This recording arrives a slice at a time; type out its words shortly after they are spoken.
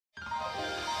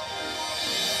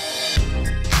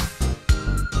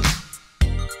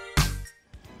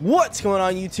What's going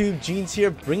on YouTube? Jeans here,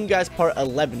 bringing you guys part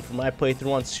 11 from my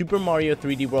playthrough on Super Mario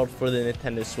 3D World for the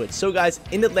Nintendo Switch. So guys,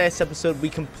 in the last episode we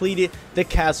completed the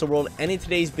castle world, and in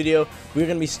today's video we're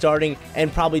going to be starting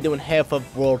and probably doing half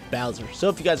of World Bowser. So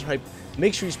if you guys are hyped,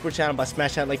 make sure you support the channel by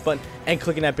smashing that like button and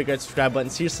clicking that big red subscribe button.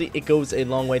 Seriously, it goes a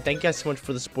long way. Thank you guys so much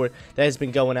for the support that has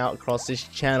been going out across this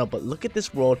channel. But look at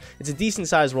this world. It's a decent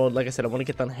sized world. Like I said, I want to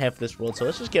get done half of this world, so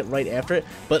let's just get right after it.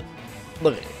 But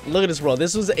look at this world.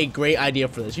 This was a great idea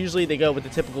for this. Usually they go with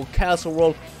the typical castle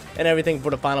world and everything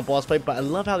for the final boss fight, but I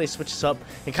love how they switched this up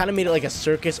and kind of made it like a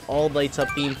circus, all lights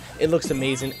up theme. It looks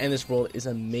amazing, and this world is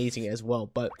amazing as well.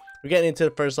 But we're getting into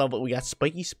the first level. We got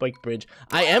Spiky Spike Bridge.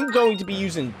 I am going to be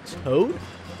using Toad.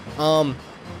 I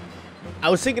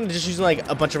was thinking of just using like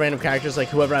a bunch of random characters, like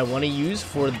whoever I want to use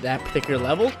for that particular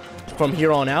level from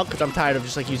here on out, because I'm tired of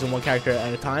just like using one character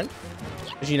at a time.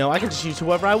 As you know, I can just use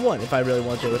whoever I want if I really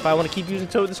want to. If I want to keep using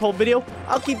Toad this whole video,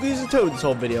 I'll keep using Toad this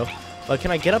whole video. But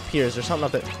can I get up here? Is there something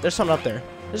up there? There's something up there.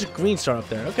 There's a green star up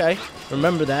there. Okay.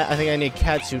 Remember that. I think I need a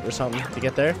cat suit or something to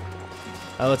get there.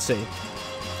 Let's see.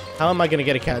 How am I going to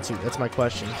get a cat suit? That's my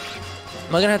question. Am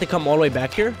I going to have to come all the way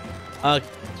back here?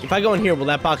 If I go in here, will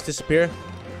that box disappear?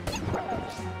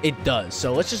 It does.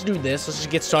 So let's just do this. Let's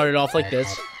just get started off like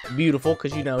this. Beautiful,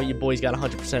 because you know your boy's got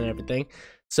 100% and everything.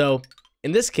 So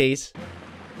in this case,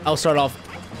 I'll start off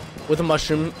with a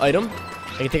mushroom item.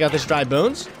 I can take out this dry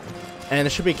bones, and there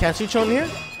should be a cat suit shown here.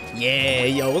 Yeah,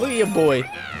 yo, look at your boy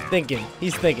thinking.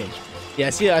 He's thinking. Yeah,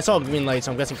 see, I saw a green light,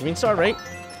 so I'm guessing green star, right?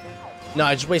 No,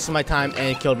 I just wasted my time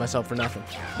and killed myself for nothing.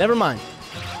 Never mind.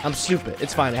 I'm stupid.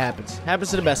 It's fine. It happens. Happens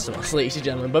to the best of us, ladies and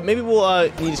gentlemen. But maybe we'll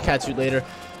need his cat suit later.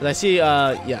 But I see,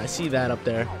 yeah, I see that up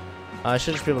there. I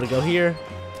should just be able to go here.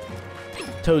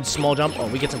 Toad's small jump. Oh,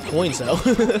 we get some coins though.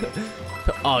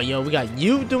 Oh, yo, we got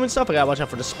you doing stuff. I gotta watch out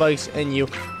for the spikes and you.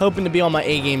 Hoping to be on my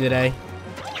A game today,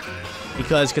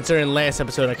 because considering last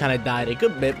episode I kind of died a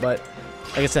good bit, but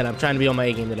like I said, I'm trying to be on my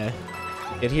A game today.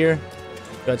 Get here.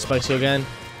 Go ahead, spikes you again.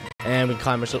 And we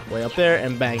climb our way up there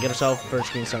and bang, get ourselves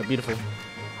first green star. Beautiful.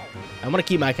 I'm gonna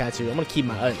keep my cat suit. I'm gonna keep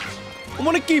my items. I'm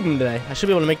gonna keep them today. I should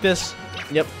be able to make this.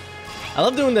 Yep. I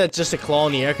love doing that, just a claw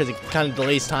in the air, because it kind of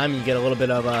delays time and you get a little bit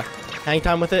of hang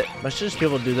time with it. But I should just be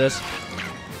able to do this.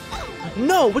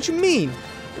 No, what you mean?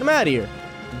 Get him out of here.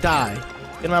 Die.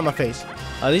 Get him out of my face.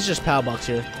 These are just power blocks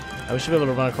here. We should be able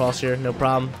to run across here. No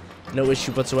problem. No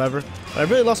issue whatsoever. But I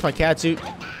really lost my cat suit.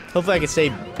 Hopefully I can stay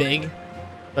big,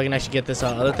 so I can actually get this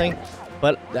other thing.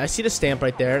 But I see the stamp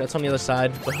right there. That's on the other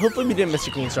side. But hopefully we didn't miss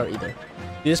a green star either.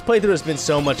 Dude, this playthrough has been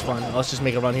so much fun. Let's just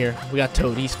make a run here. We got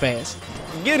Toad. He's fast.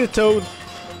 Get it, Toad.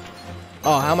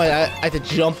 Oh, how am I have to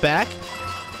jump back?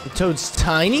 The Toad's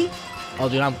tiny? Oh,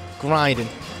 dude, I'm grinding.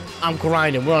 I'm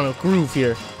grinding. We're on a groove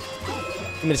here.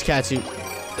 Give me this cat suit.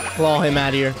 Claw him out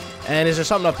of here. And is there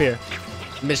something up here?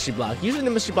 Mystery block. Usually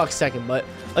the mystery block second, but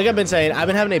like I've been saying, I've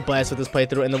been having a blast with this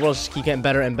playthrough, and the worlds just keep getting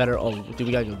better and better. Oh, dude,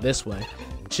 we gotta go this way.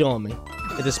 Chill on me.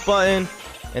 Hit this button,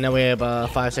 and then we have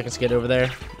 5 seconds to get over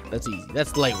there. That's easy.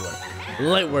 That's light work.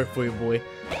 Light work for you, boy.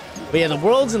 But yeah, the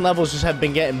worlds and levels just have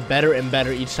been getting better and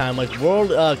better each time. Like,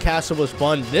 World Castle was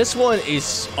fun. This one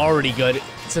is already good.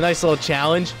 It's a nice little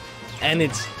challenge, and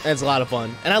it's a lot of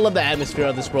fun. And I love the atmosphere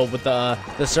of this world with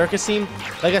the circus theme.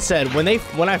 Like I said, when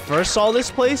I first saw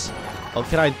this place, oh,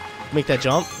 can I make that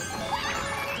jump?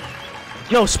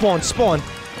 No, spawn.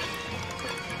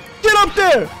 Get up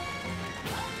there!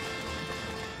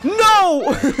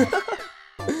 No!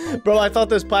 Bro, I thought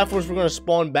those platforms were gonna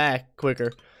spawn back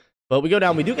quicker. But we go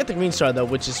down. We do get the green star though,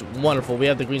 which is wonderful. We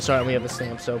have the green star and we have the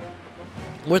stamp, so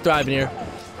we're thriving here.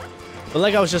 But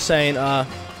like I was just saying,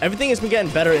 everything has been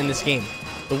getting better in this game.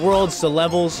 The worlds, the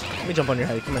levels. Let me jump on your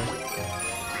head. Come here.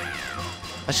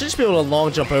 I should just be able to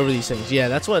long jump over these things. Yeah,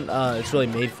 that's what it's really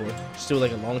made for. Just do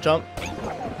like a long jump.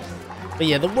 But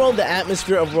yeah, the world, the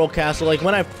atmosphere of World Castle. Like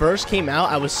when I first came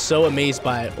out, I was so amazed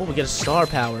by it. Oh, we get a star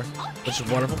power, which is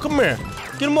wonderful. Come here.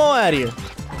 Get them all out of here.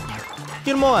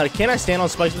 Get them all out of here. Can I stand on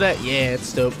spikes with that? Yeah,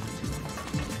 it's dope.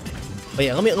 But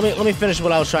yeah, let me finish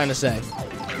what I was trying to say.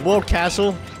 World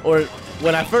Castle, or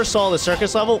when I first saw the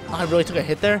circus level, I really took a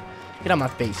hit there. Get out of my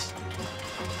face.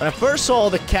 When I first saw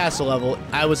the castle level,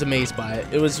 I was amazed by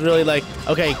it. It was really like,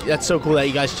 okay, that's so cool that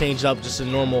you guys changed up just a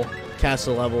normal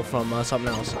castle level from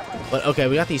something else. But okay,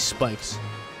 we got these spikes.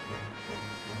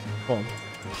 Hold on.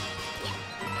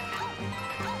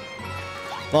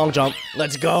 Long jump.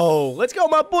 Let's go. Let's go,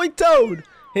 my boy Toad.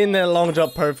 Hitting that long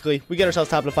jump perfectly. We get ourselves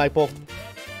top of the flagpole.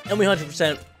 And we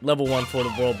 100% level 1 for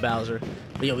the World Bowser.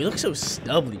 But yo, he looks so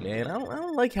stubbly, man. I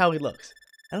don't like how he looks.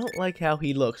 I don't like how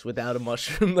he looks without a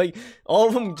mushroom. Like, all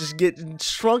of them just get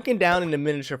shrunken down into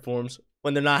miniature forms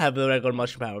when they're not having the regular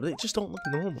mushroom power. They just don't look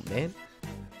normal, man.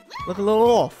 Look a little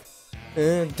off.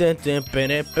 Hey, and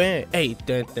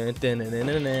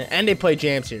they play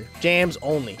jams here. Jams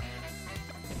only.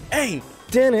 Hey,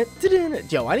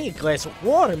 yo, I need a glass of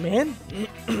water, man.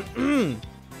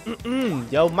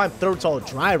 Yo, my throat's all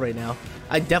dry right now.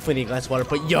 I definitely need a glass of water,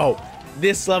 but yo,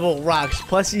 this level rocks.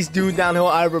 Plessie's Dune Downhill.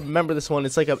 I remember this one.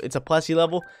 It's like it's a Plessie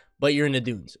level, but you're in the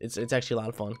dunes. It's actually a lot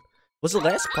of fun. Was the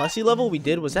last Plessie level we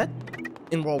did, was that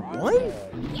in World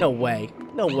 1? No way.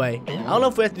 No way. I don't know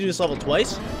if we have to do this level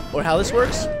twice or how this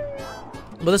works,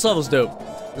 but this level's dope.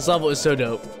 This level is so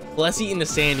dope. Plessie in the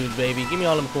sand dunes, baby. Give me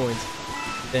all them coins.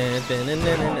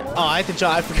 Oh, I had to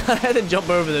jump. I forgot I had to jump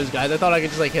over those guys. I thought I could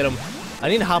just like hit them. I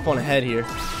need to hop on ahead here.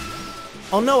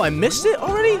 Oh no, I missed it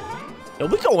already? Yo,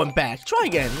 we going back. Try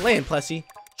again. Land, Plessie.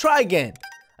 Try again.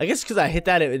 I guess because I hit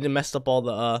that, it messed up all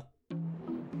the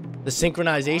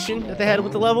synchronization that they had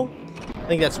with the level. I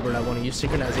think that's the word I want to use,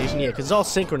 synchronization. Yeah, because it's all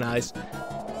synchronized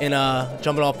and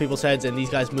jumping off people's heads and these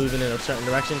guys moving in a certain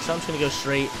direction. So I'm just going to go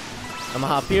straight. I'm going to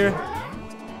hop here.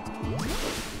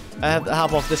 I have to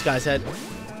hop off this guy's head.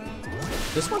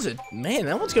 This one's man,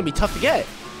 that one's going to be tough to get.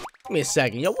 Give me a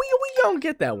second. Yo, we gonna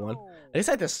get that one. I guess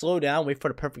I have to slow down, wait for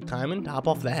the perfect timing to hop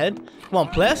off the head. Come on,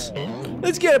 Pless.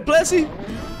 Let's get it, Plessie.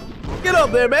 Get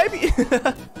up there, baby.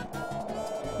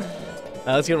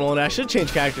 Let's get rolling. I should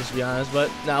change characters, to be honest,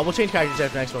 but nah, we'll change characters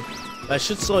after the next one. But I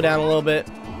should slow down a little bit.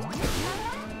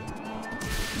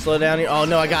 Slow down here. Oh,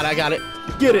 no, I got it.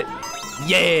 Get it.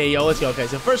 Yeah, yo, let's go. Okay,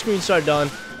 so first green star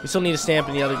done. We still need a stamp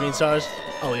in the other green stars.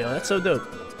 Oh, yo, that's so dope.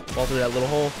 Fall through that little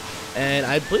hole. And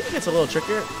I believe it gets a little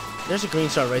trickier. There's a green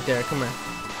star right there. Come here.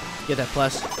 Get that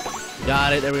plus.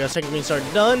 Got it. There we go. Second green star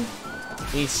done.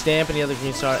 We need stamp in the other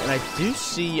green star. And I do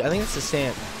see, I think it's the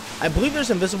stamp. I believe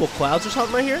there's invisible clouds or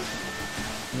something right here.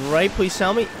 Right, please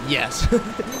tell me. Yes.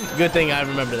 Good thing I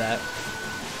remember that.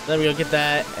 There we go. Get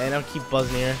that. And I'll keep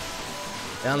buzzing here.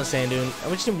 Down the sand dune.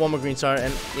 And we just need one more green star.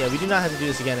 And yeah, we do not have to do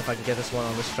this again if I can get this one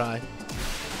on this try.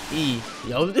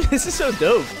 Yo, this is so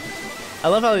dope. I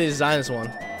love how they designed this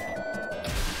one.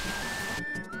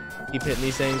 Keep hitting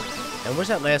these things. And where's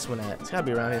that last one at? It's gotta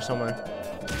be around here somewhere.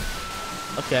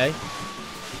 Okay.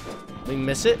 We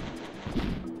miss it.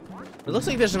 It looks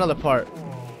like there's another part.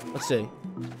 Let's see.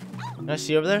 Can I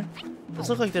see over there? It looks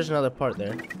like there's another part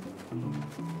there.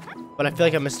 But I feel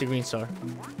like I missed a green star.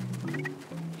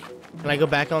 Can I go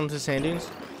back onto the sand dunes?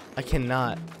 I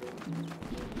cannot.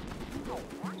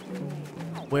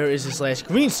 Where is this last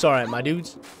green star at, my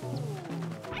dudes?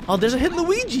 Oh, there's a hidden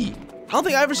Luigi. I don't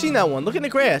think I've ever seen that one. Look in the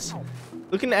grass.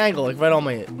 Look in the angle, like right on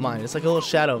mine. It's like a little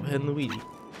shadow of hidden Luigi.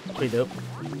 Pretty dope.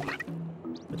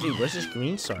 But dude, where's this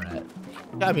green star at?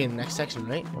 Gotta be in the next section,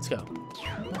 right? Let's go.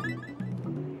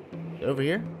 Over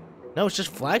here? No, it's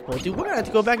just flagpole. Dude, we're gonna have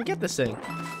to go back and get this thing.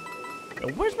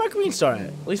 Where's my green star at?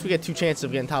 At least we get 2 chances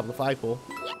of getting top of the flagpole.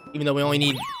 Even though we only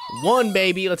need 1,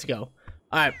 baby. Let's go.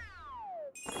 Alright.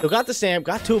 So got the stamp,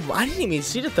 got 2 of them. I didn't even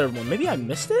see the 3rd one. Maybe I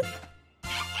missed it?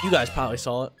 You guys probably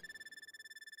saw it.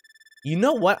 You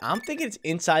know what? I'm thinking it's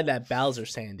inside that Bowser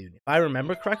sand dune. If I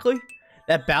remember correctly,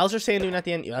 that Bowser sand dune at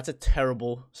the end, yo, that's a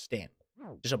terrible stamp.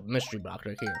 Just a mystery box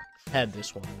right here. Have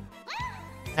this one.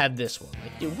 Have this one.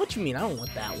 Like, dude, what you mean? I don't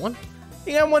want that one. What do you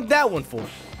think I want that one for?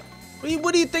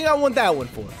 What do you think I want that one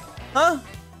for? Huh?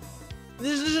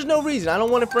 There's just no reason. I don't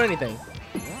want it for anything.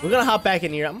 We're gonna hop back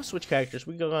in here. I'm gonna switch characters.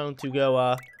 We're going to go,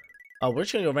 oh, we're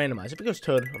just gonna go randomize. If it goes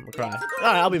Toad, I'm gonna cry.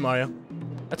 Alright, I'll be Mario.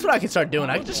 That's what I can start doing.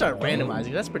 I can just start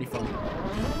randomizing. That's pretty fun.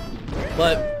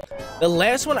 But the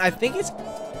last one, I think it's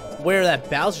where that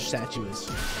Bowser statue is.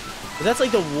 But that's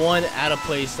like the one out of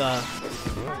place, oh,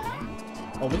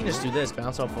 we can just do this.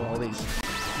 Bounce off of all these.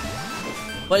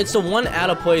 But it's the one out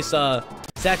of place,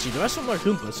 statue. The rest of them are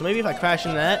Koopas. So maybe if I crash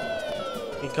in that,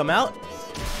 it can come out.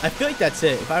 I feel like that's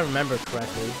it, if I remember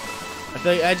correctly.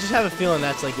 I just have a feeling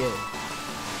that's like it.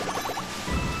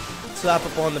 Slap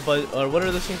up on the buzz, or what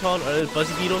are those things called? Are those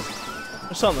Buzzy Beetles?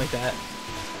 Or something like that.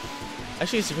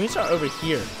 Actually, it's the green star over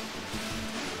here.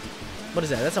 What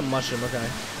is that? That's a mushroom, okay.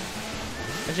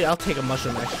 Actually, I'll take a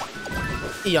mushroom,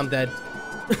 actually. I'm dead.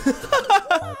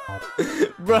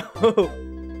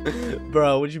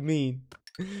 Bro, what do you mean?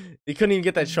 You couldn't even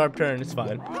get that sharp turn. It's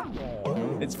fine.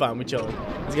 It's fine. We chilling.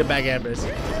 Let's get back at this.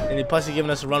 And the Plessie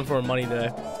giving us a run for our money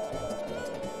today.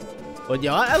 But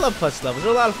yo, I love Plessie levels.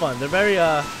 They're a lot of fun. They're very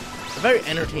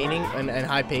entertaining and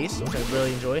high paced, which I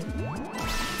really enjoy.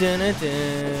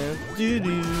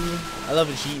 I love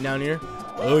the cheating down here.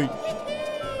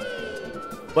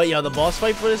 But yeah, the boss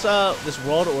fight for this this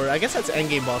world, or I guess that's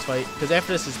endgame boss fight, because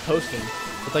after this is post game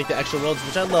with like the extra worlds,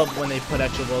 which I love when they put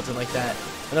extra worlds in like that,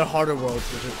 and they're harder worlds,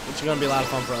 which are gonna be a lot of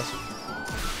fun for us.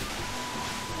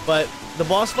 But the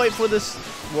boss fight for this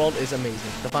world is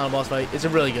amazing. The final boss fight is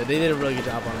really good. They did a really good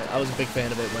job on it. I was a big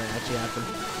fan of it when it actually happened.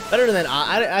 Better than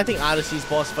I think Odyssey's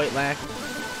boss fight lacked.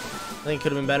 I think it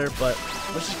could have been better, but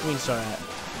where's this green star at?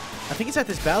 I think it's at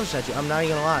this Bowser statue. I'm not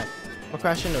even gonna lie. I'm gonna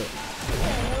crash into it.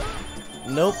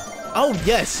 Nope. Oh,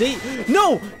 yes, see?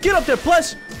 No! Get up there,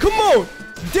 plus! Come on!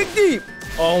 Dig deep!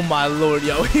 Oh, my lord,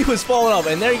 yo. He was falling off.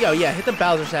 And there you go. Yeah, hit the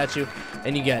Bowser statue,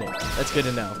 and you get it. That's good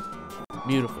to know.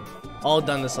 Beautiful. All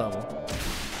done this level.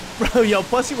 Bro, yo,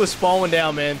 plus he was falling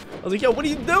down, man. I was like, yo, what are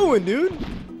you doing, dude?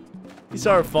 He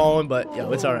started falling, but,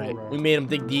 yo, it's alright. We made him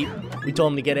dig deep. We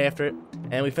told him to get after it.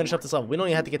 And we finished up this level. We don't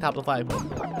even have to get top of the 5.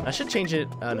 But I should change it.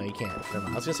 Oh, no, you can't. Never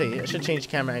mind. I was going to say, I should change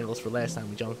the camera angles for last time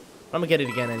we jumped. But I'm going to get it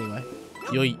again anyway.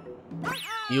 Yo,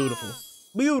 beautiful.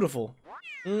 Beautiful.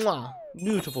 Mwah.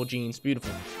 Beautiful jeans.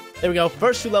 Beautiful. There we go.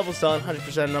 First 2 levels done.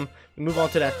 100% of them. We move on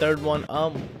to that 3rd one.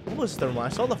 What was the 3rd one? I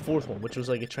saw the 4th one, which was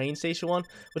like a train station one,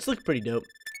 which looked pretty dope.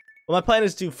 Well, my plan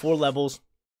is to do 4 levels.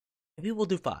 Maybe we'll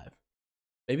do 5.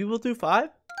 Maybe we'll do 5?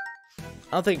 I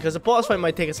don't think, because the boss fight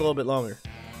might take us a little bit longer.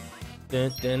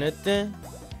 Dun, dun, dun, dun.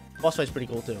 Boss fight's pretty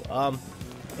cool too. I'll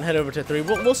head over to 3.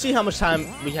 We'll see how much time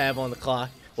we have on the clock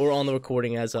or on the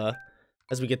recording as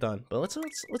we get done. But let's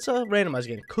randomize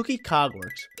again. Cookie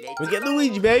Cogworks. We get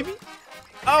Luigi, baby.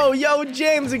 Oh, yo,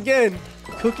 James again.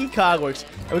 Cookie Cogworks.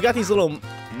 And we got these little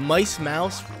mice,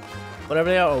 mouse, whatever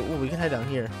they are. Oh, ooh, we can head down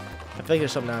here. I feel like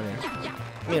there's something down here.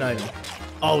 Give me an item.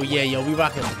 Oh yeah, yo, we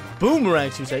rocking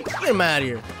boomerangs. You say, get him out of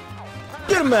here.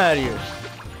 Get him out of here.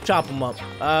 Chop him up.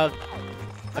 I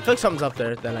feel like something's up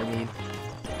there that I need.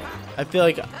 I feel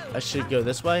like I should go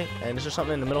this way. And is there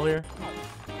something in the middle here?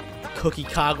 Cookie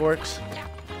Cogworks.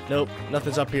 Nope,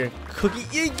 nothing's up here. Cookie,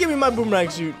 yeah, give me my boomerang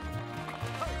suit.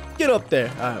 Get up there.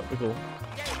 Alright, we're cool.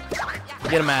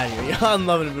 Get him out of here. I'm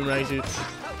loving the boomerang suit.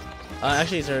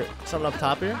 Actually, is there something up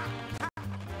top here?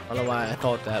 I don't know why I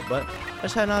thought that, but I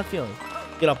just had an odd feeling.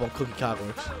 Get up on Cookie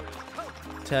Cogworks.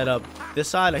 Let's head up this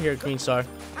side. I hear a green star.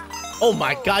 Oh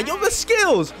my god, yo, the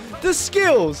skills! The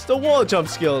skills! The wall jump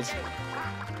skills.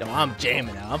 Yo, I'm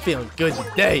jamming now. I'm feeling good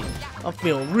today. I'm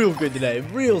feeling real good today.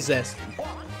 Real zesty.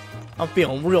 I'm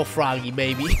feeling real froggy,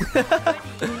 baby.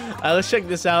 Alright, let's check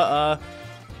this out.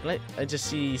 I just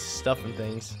see stuff and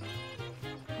things.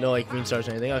 No, like, green stars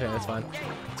or anything. Okay, that's fine.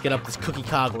 Let's get up this Cookie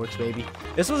Cogworks, baby.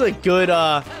 This was a good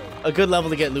level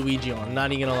to get Luigi on.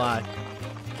 Not even gonna lie.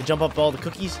 To jump up all the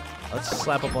cookies. Let's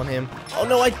slap up on him. Oh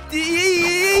no,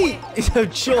 he's so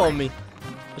chill on me.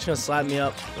 Just gonna slap me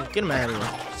up. Get him out of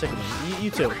here. Sick of him.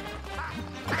 You too.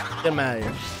 Get him out of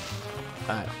here.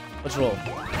 Alright, let's roll.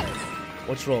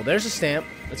 Let's roll. There's a stamp.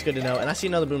 That's good to know. And I see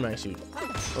another boomerang suit.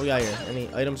 What we got here? Any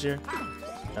items here?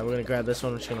 Alright, we're gonna grab this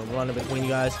one. We're just gonna run in between you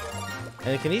guys.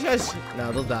 And can these guys?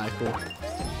 No, they'll die. Cool.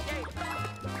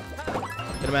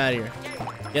 Get him out of here.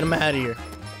 Get him out of here.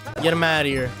 Get him out of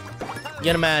here.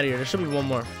 Get him out of here. There should be one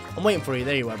more. I'm waiting for you.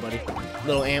 There you are, buddy.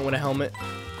 Little ant with a helmet.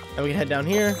 And we can head down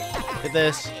here. Get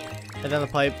this. Head down the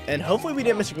pipe. And hopefully we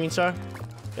didn't miss a green star.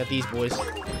 Got these boys.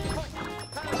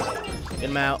 Get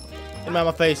him out. Get him out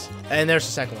of my face. And there's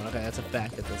the second one. Okay, that's a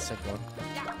fact. That's the second one.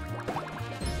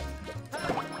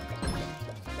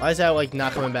 Why is that, like,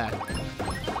 not coming back?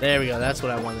 There we go. That's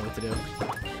what I wanted it to do.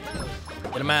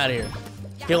 Get him out of here.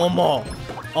 Kill them all.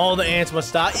 All the ants must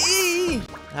stop. Eee!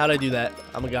 How'd I do that?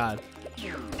 I'm a god.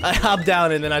 I hopped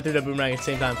down and then I threw the boomerang at the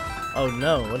same time. Oh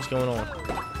no, what is going on?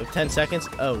 We have 10 seconds?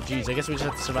 Oh geez, I guess we just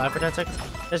have to survive for 10 seconds?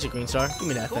 There's a green star. Give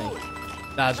me that thing.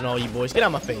 Dodging all you boys. Get out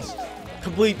of my face.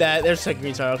 Complete that. There's a second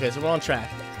green star. Okay, so we're on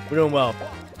track. We're doing well.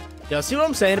 Yo, see what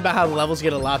I'm saying about how the levels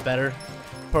get a lot better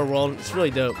per world? It's really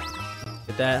dope.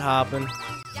 Get that hopping.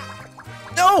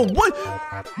 No, what?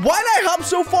 Why did I hop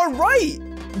so far right?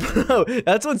 Bro,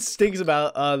 that's what stinks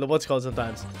about the what's called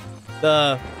sometimes.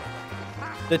 The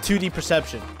 2D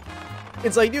perception.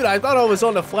 It's like, dude, I thought I was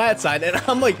on the flat side, and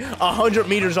I'm like 100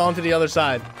 meters on to the other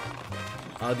side.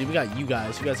 Oh, dude, we got you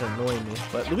guys. You guys are annoying me.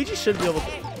 But Luigi should be able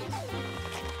to...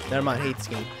 Never mind, I hate this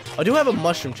game. I do have a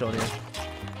mushroom chill here.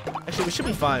 Actually, we should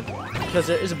be fine. Because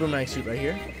there is a boomerang suit right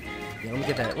here. Yeah, let me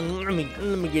get that.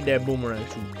 Let me get that boomerang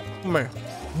suit. Come here.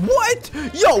 What?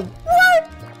 Yo, what?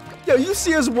 Yo, you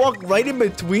see us walk right in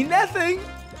between that thing?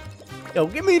 Yo,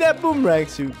 give me that boomerang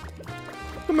suit.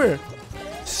 Come here.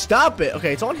 Stop it.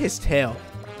 Okay, it's on his tail.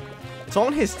 It's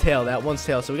on his tail, that one's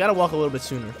tail. So we gotta walk a little bit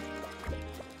sooner.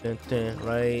 Dun, dun,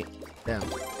 right now.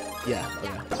 Yeah,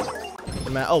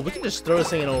 okay. Oh, we can just throw this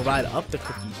thing and it'll ride up the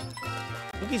cookies.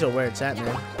 Cookies are where it's at,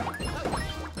 man.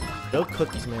 No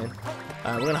cookies, man.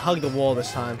 Alright, we're gonna hug the wall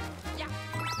this time.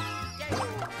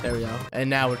 There we go. And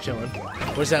now we're chilling.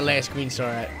 Where's that last green star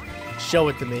at? Show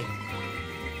it to me.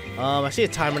 I see a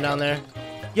timer down there.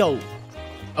 Yo,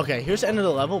 Okay, here's the end of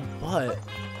the level, but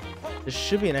there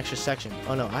should be an extra section.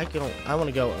 Oh no, I want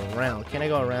to go around. Can I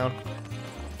go around?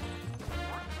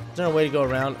 Is there a way to go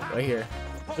around? Right here.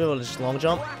 Be able to just long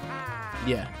jump?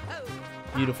 Yeah.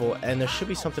 Beautiful. And there should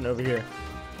be something over here.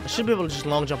 I should be able to just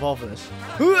long jump off of this.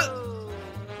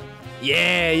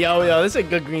 Yeah, yo, this is a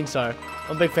good green star.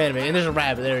 I'm a big fan of it. And there's a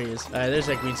rabbit. There he is. All right, there's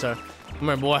that green star. Come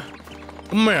here, boy.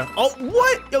 Come here. Oh,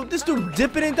 what? Yo, this dude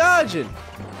dipping and dodging.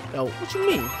 Yo, what you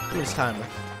mean? Give me this timer.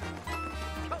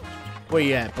 Where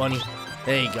you at, bunny?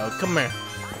 There you go. Come here.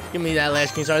 Give me that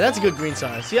last green star. That's a good green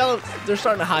star. See how they're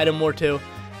starting to hide him more, too?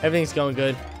 Everything's going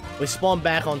good. We spawn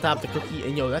back on top of the cookie.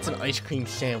 And, yo, that's an ice cream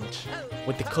sandwich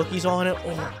with the cookies on it.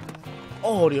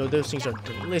 Oh, yo, those things are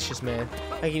delicious, man.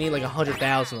 I can eat like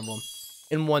 100,000 of them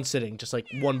in one sitting. Just, like,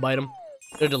 one bite them.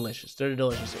 They're delicious. They're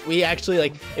delicious. We actually,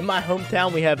 like, in my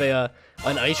hometown, we have an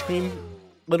ice cream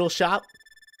little shop.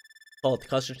 Call it the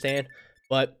custard stand.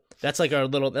 But that's like our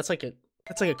little, that's like a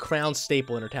Crown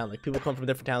staple in our town. Like, people come from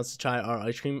different towns to try our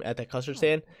ice cream at that custard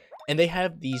stand. And they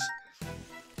have these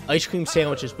ice cream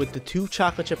sandwiches with the 2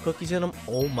 chocolate chip cookies in them.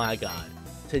 Oh my god.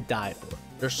 To die for.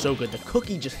 They're so good. The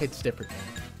cookie just hits different.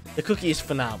 The cookie is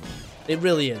phenomenal. It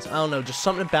really is. I don't know. Just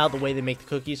something about the way they make the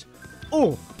cookies.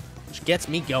 Oh, which gets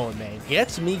me going, man.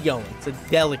 Gets me going. It's a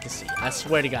delicacy. I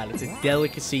swear to God, it's a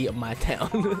delicacy of my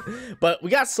town. But we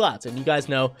got slots, and you guys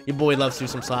know your boy loves to do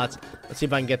some slots. Let's see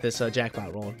if I can get this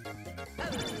jackpot rolling.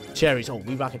 Cherries. Oh,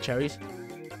 we rocking cherries?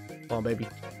 Come on, baby.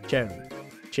 Cherry.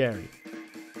 Cherry.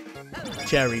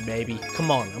 Cherry, baby.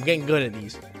 Come on. I'm getting good at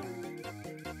these.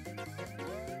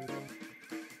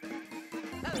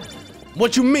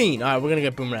 What you mean? All right, we're going to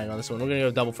get boomerang on this one. We're going to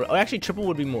go double for... Oh, actually, triple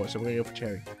would be more, so we're going to go for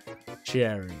cherry.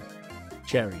 Cherry.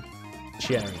 Cherry.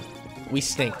 Cherry. We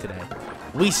stink today.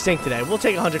 We stink today. We'll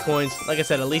take 100 coins. Like I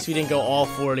said, at least we didn't go all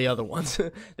 4 of the other ones.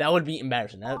 That would be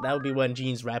embarrassing. That would be when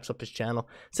Jeans wraps up his channel.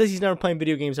 Says he's never playing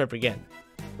video games ever again.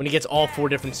 When he gets all 4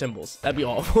 different symbols. That'd be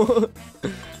awful.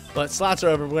 But slots are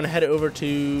over. We're going to head over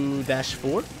to Dash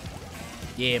 4.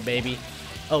 Yeah, baby.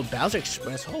 Oh, Bowser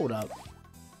Express. Hold up.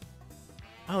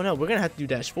 Oh, no. We're going to have to do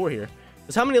Dash 4 here.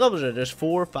 Because how many levels are there? There's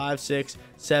 4, 5, 6,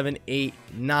 7, 8,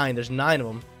 9. There's 9 of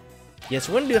them. Yes,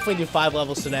 we're going to definitely do 5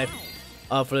 levels today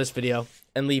for this video.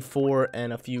 And leave 4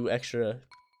 and a few extra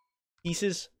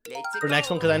pieces for next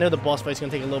one. Because I know the boss fight's going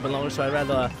to take a little bit longer. So I'd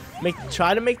rather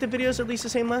try to make the videos at least the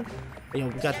same length. Yo,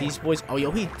 we got these boys. Oh,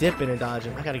 yo, he dipping and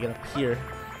dodging. I got to get up here.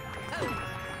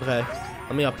 Okay.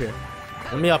 Let me up here.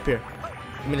 Let me up here.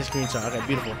 Give me this green star. Okay,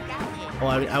 beautiful. Oh,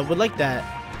 I would like that.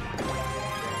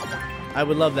 I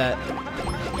would love that.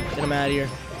 Get him out of here.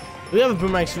 We have a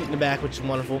boomerang suit in the back, which is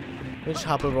wonderful. Let me just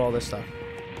hop over all this stuff.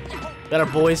 Got our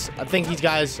boys. I think these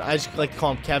guys, I just like to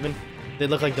call them Kevin. They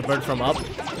look like the bird from Up.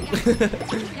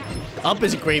 Up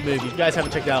is a great movie. If you guys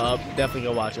haven't checked out Up, definitely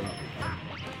go watch it.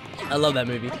 I love that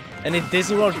movie. And in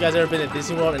Disney World, if you guys ever been at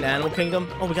Disney World in Animal Kingdom,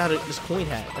 oh, we got this coin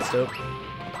hat. That's dope.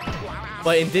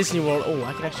 But in Disney World, oh,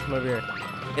 I can actually come over here.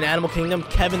 In Animal Kingdom,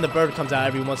 Kevin the bird comes out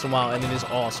every once in a while, and it is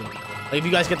awesome. Like, if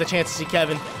you guys get the chance to see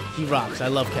Kevin, he rocks. I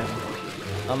love Kevin.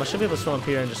 I should be able to throw him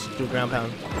here and just do a ground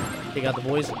pound. Take out the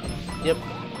boys. Yep.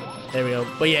 There we go.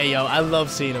 But yeah, yo, I love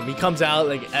seeing him. He comes out,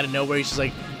 like, out of nowhere. He's just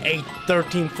like a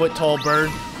 13-foot tall bird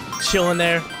chilling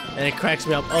there, and it cracks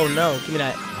me up. Oh, no. Give me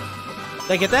that.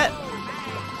 Did I get that?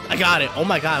 I got it. Oh,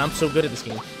 my God. I'm so good at this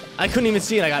game. I couldn't even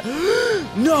see it. I got...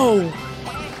 No!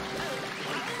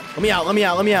 Let me out. Let me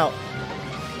out. Let me out.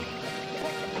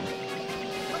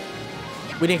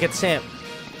 We didn't get the stamp.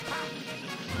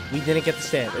 We didn't get the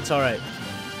stamp. It's alright.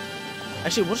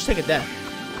 Actually, we'll just take a death.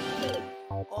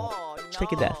 Just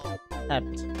take a death.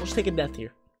 Happens. We'll just take a death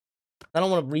here. I don't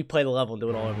want to replay the level and do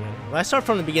it all over again. Well, I start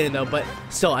from the beginning, though, but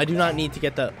still, I do not need to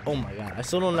get the... Oh, my God. I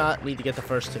still do not need to get the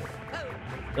first 2.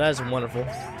 That is wonderful.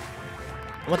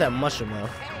 I want that mushroom, though.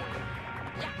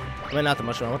 I mean, not the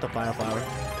mushroom. I want the fire flower.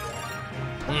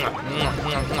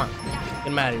 Get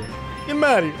him out of here. Get him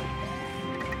out of here.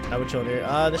 Now we're chilling here.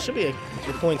 There should be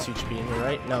the coin suit should be in here,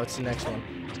 right? No, it's the next one.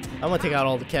 I'm gonna take out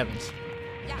all the Kevins.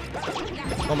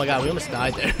 Oh my God, we almost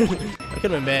died there. That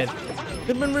could have been bad.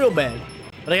 Could have been real bad.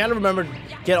 But I gotta remember,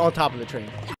 get on top of the train.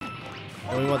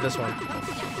 And we want this one.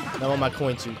 I want my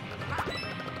coin suit.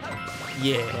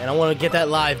 Yeah, and I want to get that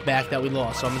live back that we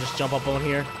lost. So I'm gonna just jump up on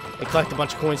here and collect a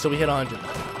bunch of coins so we hit 100.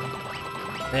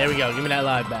 There we go. Give me that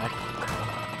live back.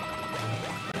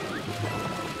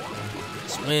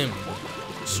 Swim.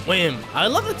 Swim. I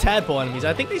love the tadpole enemies.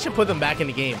 I think they should put them back in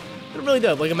the game. They're really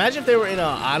dope. Like, imagine if they were in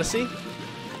Odyssey.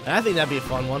 And I think that'd be a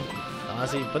fun one,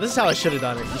 honestly. But this is how I should have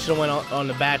done it. You should have went on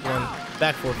the back one,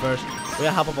 back four first. We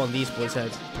gotta hop up on these boys'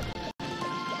 heads.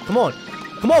 Come on.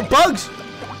 Come on, Bugs!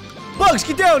 Bugs,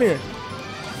 get down here!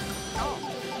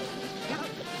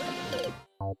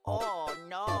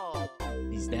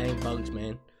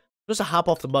 Just to hop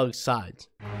off the bug's sides.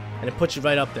 And it puts you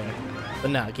right up there.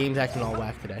 But nah, game's acting all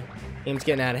whack today. Game's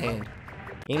getting out of hand.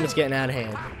 Game is getting out of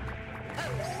hand.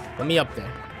 Let me up there.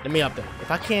 Let me up there.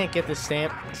 If I can't get this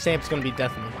stamp, the stamp's gonna be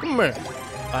death to me. Come here.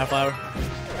 Fire flower.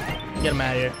 Get him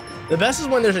out of here. The best is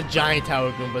when there's a giant tower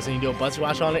of Goombas and you do a buzz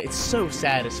squash on it. It's so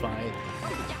satisfying.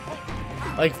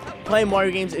 Like, playing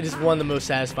Mario games, it is one of the most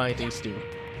satisfying things to do.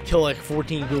 Kill like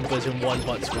 14 Goombas in one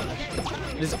butt squash.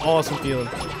 It is an awesome feeling.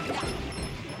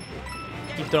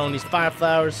 Keep throwing these fire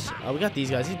flowers. We got these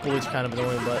guys. These boys are kind of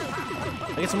annoying, but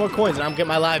I get some more coins and I'm getting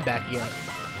my life back again.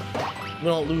 We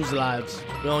don't lose lives.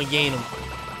 We only gain them.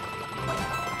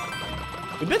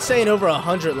 We've been saying over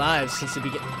 100 lives since the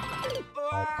beginning.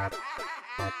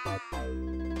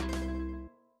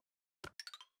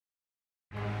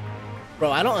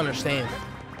 Bro, I don't understand.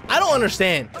 I don't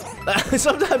understand.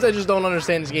 Sometimes I just don't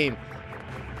understand this game.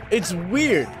 It's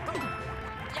weird.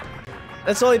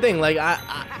 That's the only thing. Like,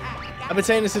 I've been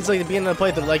saying this since like the beginning of the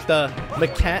playthrough. Like the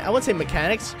I wouldn't say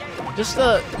mechanics. Just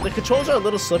the controls are a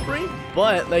little slippery,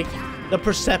 but like the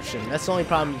perception. That's the only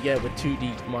problem you get with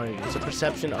 2D Mario games. The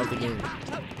perception of the game.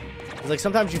 It's like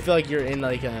sometimes you feel like you're in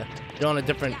like you're on a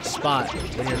different spot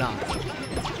when you're not.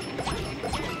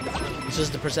 It's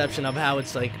just the perception of how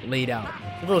it's like laid out.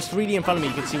 If it was 3D in front of me,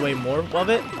 you could see way more of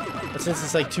it. But since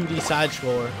it's like 2D side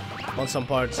scroller on some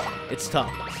parts, it's tough.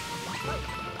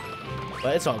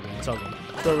 But it's all good. It's all good.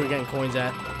 That's where we're getting coins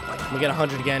at. We get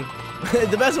 100 again.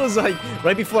 The best was like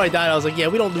right before I died, I was like, yeah,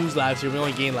 we don't lose lives here. We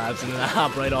only gain lives. And then I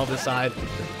hop right off the side.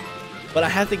 But I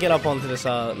have to get up onto this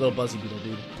little Buzzy Beetle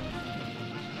dude.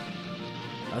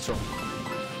 That's wrong.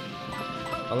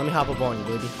 Oh, let me hop up on you,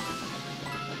 baby.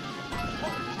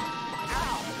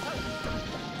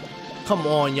 Come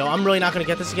on, yo. I'm really not going to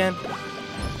get this again.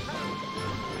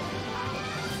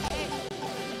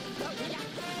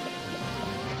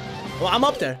 Well, I'm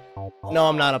up there. No,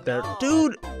 I'm not up there.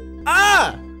 Dude.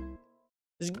 Ah!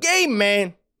 This game,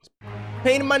 man. It's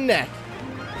pain in my neck.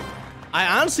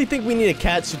 I honestly think we need a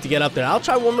cat suit to get up there. I'll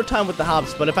try one more time with the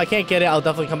hops, but if I can't get it, I'll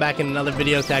definitely come back in another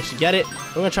video to actually get it.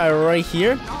 We're going to try right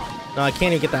here. No, I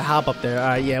can't even get that hop up there. All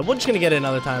right, yeah. We're just going to get it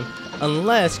another time.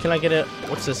 Unless, can I get it?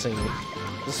 What's this thing?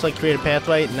 Just like create a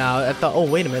pathway? No, I thought, oh,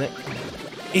 wait a minute.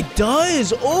 It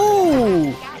does.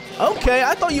 Oh, okay.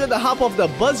 I thought you had to hop off the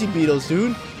Buzzy Beetles,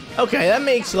 dude. Okay, that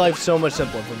makes life so much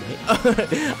simpler for me.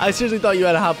 I seriously thought you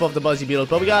had to hop off the Buzzy Beetles,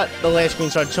 but we got the last green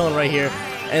star chilling right here.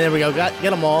 And there we go. Get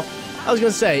them all. I was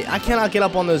going to say, I cannot get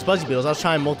up on those Buzzy Beetles. I was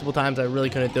trying multiple times. I really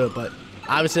couldn't do it, but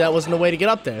obviously that wasn't the way to get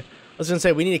up there. I was going to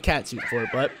say, we need a cat suit for it,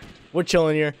 but we're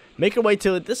chilling here. Make our way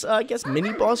to this, I guess,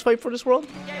 mini boss fight for this world.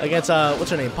 Against,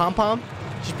 what's her name? Pom Pom?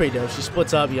 She's pretty dope. She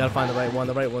splits up. You got to find the right one.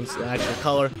 The right one's the actual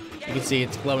color. You can see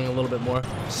it's glowing a little bit more.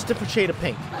 Just a different shade of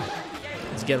pink.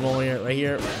 Let's get rolling here, right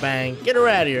here. Bang. Get her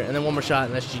out of here. And then one more shot,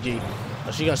 and that's GG.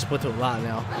 Oh, she's going to split to a lot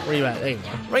now. Where you at? There you go.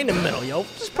 Right in the middle, yo.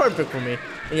 This is perfect for me.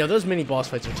 And, yo, those mini boss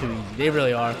fights are too easy. They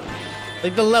really are.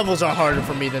 Like, the levels are harder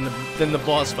for me than the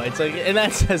boss fights. Like, and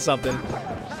that says something.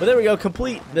 But there we go.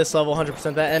 Complete this level,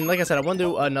 100% that. And like I said, I want to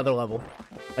do another level.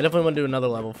 I definitely want to do another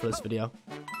level for this video.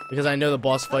 Because I know the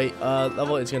boss fight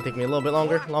level is going to take me a little bit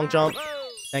longer. Long jump.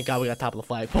 Thank God we got top of the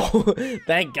flagpole.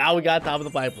 Thank God we got top of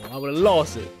the flagpole. I would have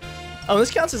lost it. Oh,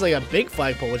 this counts as like a big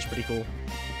flagpole, which is pretty cool.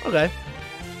 Okay.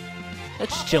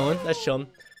 That's chilling. That's chilling.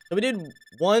 So we did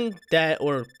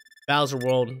Bowser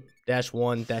World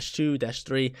 -1, -2,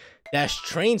 -3,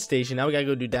 -train station. Now we gotta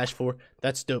go do -4.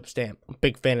 That's dope stamp. I'm a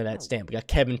big fan of that stamp. We got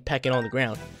Kevin pecking on the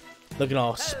ground, looking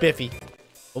all spiffy.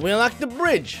 But we unlocked the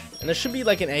bridge, and there should be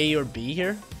like an A or B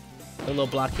here. A little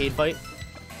blockade fight.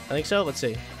 I think so. Let's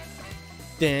see.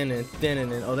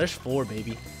 Oh, there's 4,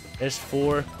 baby. There's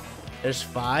 4. There's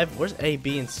 5. Where's A,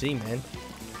 B, and C, man?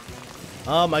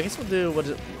 I guess we'll do what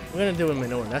is it? We're gonna do them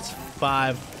in order. That's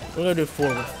 5. We're gonna do 4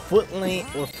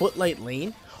 with Footlight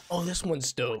Lane. Oh, this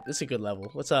one's dope. This is a good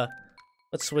level. Let's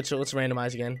switch it. Let's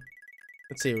randomize again.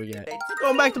 Let's see what we get.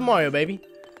 Going back to Mario, baby.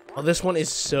 Oh, this one is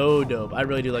so dope. I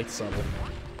really do like this level.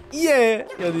 Yeah,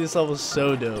 yo, this level is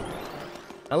so dope.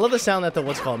 I love the sound that the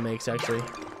what's called makes actually.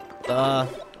 Oh,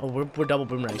 we're double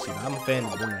boomerang suits. I'm a fan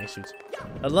of the boomerang suits.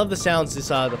 I love the sounds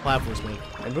the platforms make.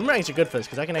 And boomerangs are good for this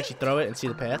because I can actually throw it and see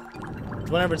the path.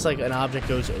 So whenever it's like an object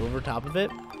goes over top of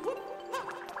it,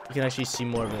 you can actually see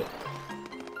more of it.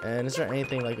 And is there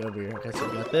anything like over here? Okay, so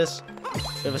we got this.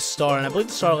 We have a star, and I believe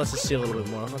the star lets us see a little bit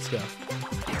more. Let's go.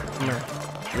 Come here.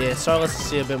 Yeah, star lets us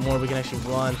see a bit more. We can actually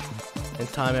run and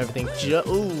time everything.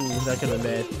 Ooh, that could have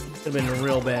been bad. Could have been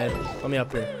real bad. Let me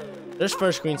up here. There's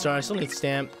first green star. I still need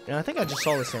stamp. And I think I just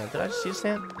saw the stamp. Did I just see a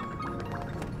stamp?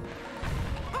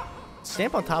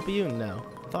 Stamp on top of you? No.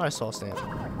 I thought I saw a stamp.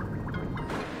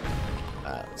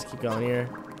 Alright, let's keep going here.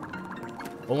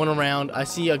 Going around. I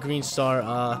see a green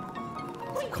star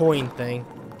coin thing.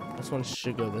 This one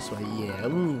should go this way. Yeah.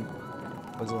 Ooh.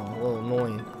 That's a little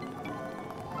annoying.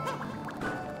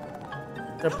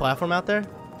 Is there a platform out there?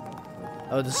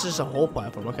 Oh, this is just a whole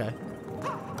platform. Okay.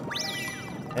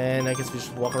 And I guess we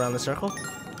just walk around the circle.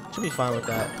 Should be fine with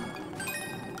that.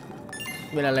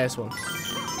 Give me that last one.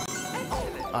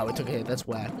 Oh, we took a hit. That's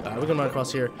whack. Alright, we're gonna run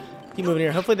across here. Keep moving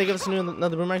here. Hopefully they give us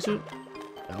another boomerang suit.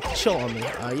 No, chill on me.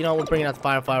 You know, we're bringing out the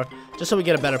fire flower just so we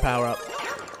get a better power up.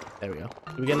 There we go.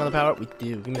 Do we get another power up? We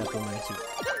do. Give me that boomerang suit.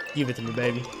 Give it to me,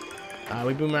 baby.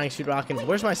 We boomerang suit rocking.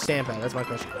 Where's my stamp at? That's my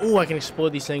question. Oh, I can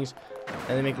explode these things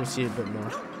and they make me see it a bit more.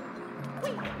 See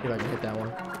if I can hit that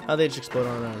one. Oh, they just explode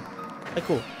on their own. Hey,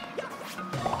 cool.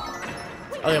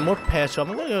 Oh yeah, more pass up.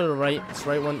 I'm gonna go to the right. This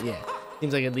right one, yeah.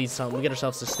 Seems like it leads something. We get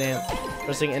ourselves the stamp.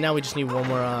 First thing, and now we just need one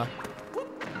more.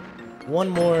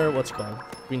 What's it called?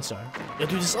 Green star. Yo,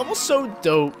 dude, this level's so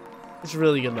dope. It's a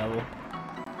really good level.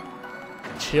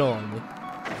 Chill on me.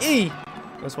 Eee!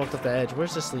 Let's walk up the edge.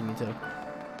 Where's this lead me to?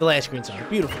 The last green star.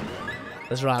 Beautiful.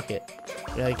 Let's rock it.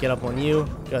 Gotta get up on you.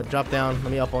 Gotta drop down.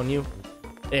 Let me up on you.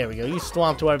 There we go. You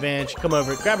swamp to our advantage. Come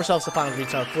over. Grab ourselves the final green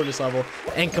star for this level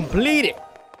and complete it.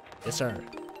 Yes, sir.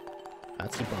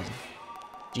 Let's keep buzzing.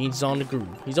 Gene's on the groove.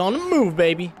 He's on the move,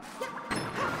 baby.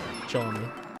 Chill on me.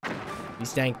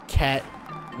 These dang cat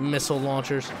missile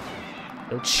launchers.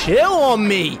 Yo, chill on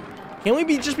me. Can't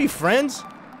we just be friends?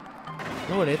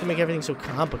 No, they have to make everything so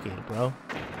complicated, bro.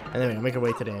 And then we're gonna make our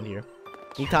way to the end here.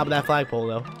 Keep top of that flagpole,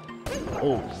 though.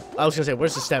 Oh, I was gonna say,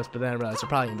 where's the steps? But then I realized they're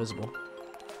probably invisible.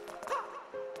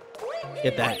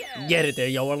 Get that. Get it there,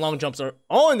 yo. Our long jumps are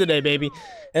on today, baby.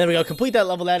 And there we go. Complete that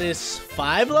level. That is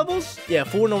 5 levels? Yeah,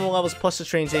 4 normal levels plus the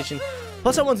train station.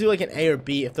 Plus I want to do like an A or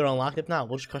B if they're unlocked. If not,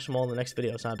 we'll just crush them all in the next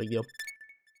video. It's not a big deal.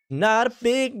 Not a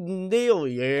big deal,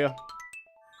 yeah.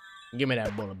 Give me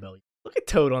that bullet bill. Look at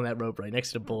Toad on that rope right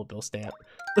next to the bullet bill stamp.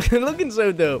 Looking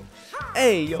so dope.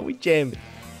 Hey, yo, we jammed.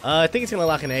 I think it's going to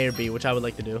unlock an A or B, which I would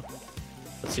like to do.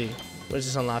 Let's see. Where's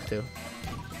this unlocked to?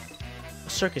 A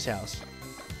circus house.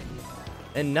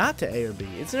 And not to A or B.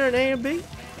 Isn't there an A or B?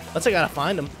 Unless I gotta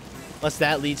find them. Unless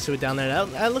that leads to it down there.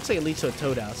 That looks like it leads to a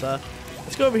Toad house.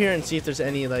 Let's go over here and see if there's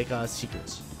any, like,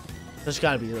 secrets. There's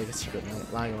gotta be, like, a secret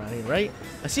lying around here, right?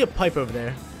 I see a pipe over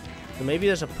there. So maybe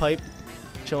there's a pipe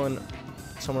chilling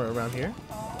somewhere around here.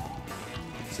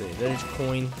 Let's see. There's a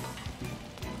coin.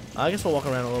 I guess we'll walk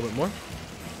around a little bit more.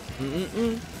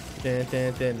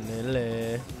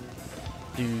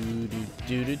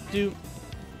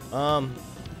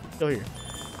 Go here.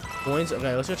 Coins.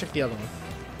 Okay, let's go check the other one.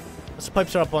 Those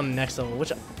pipes are up on the next level,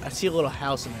 which I see a little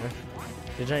house in there.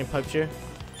 Is there any pipes here?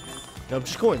 Nope,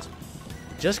 just coins.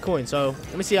 Just coins. So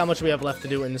let me see how much we have left to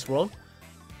do in this world.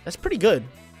 That's pretty good.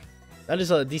 That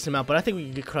is a decent amount, but I think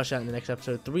we can crush that in the next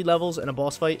episode. 3 levels and a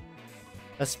boss fight.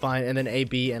 That's fine. And then A,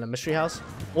 B, and a mystery house.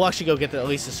 We'll actually go get at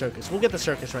least the circus. We'll get the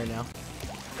circus right now.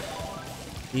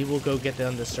 We will go get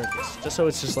them the circus. Just so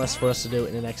it's just less for us to do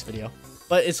in the next video.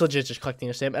 But it's legit just collecting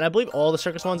a stamp. And I believe all the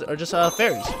circus ones are just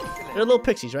fairies. They're little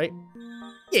pixies, right?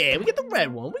 Yeah, we get the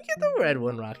red one. We get the red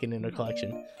one rocking in our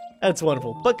collection. That's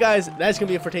wonderful. But guys, that's going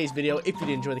to be it for today's video. If you did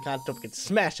enjoy the content, don't forget to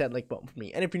smash that like button for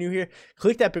me. And if you're new here,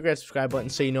 click that big red subscribe button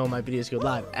so you know when my videos go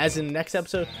live. As in the next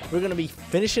episode, we're going to be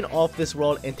finishing off this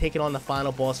world and taking on the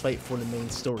final boss fight for the main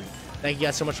story. Thank you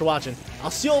guys so much for watching. I'll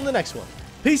see you on the next one.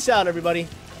 Peace out, everybody.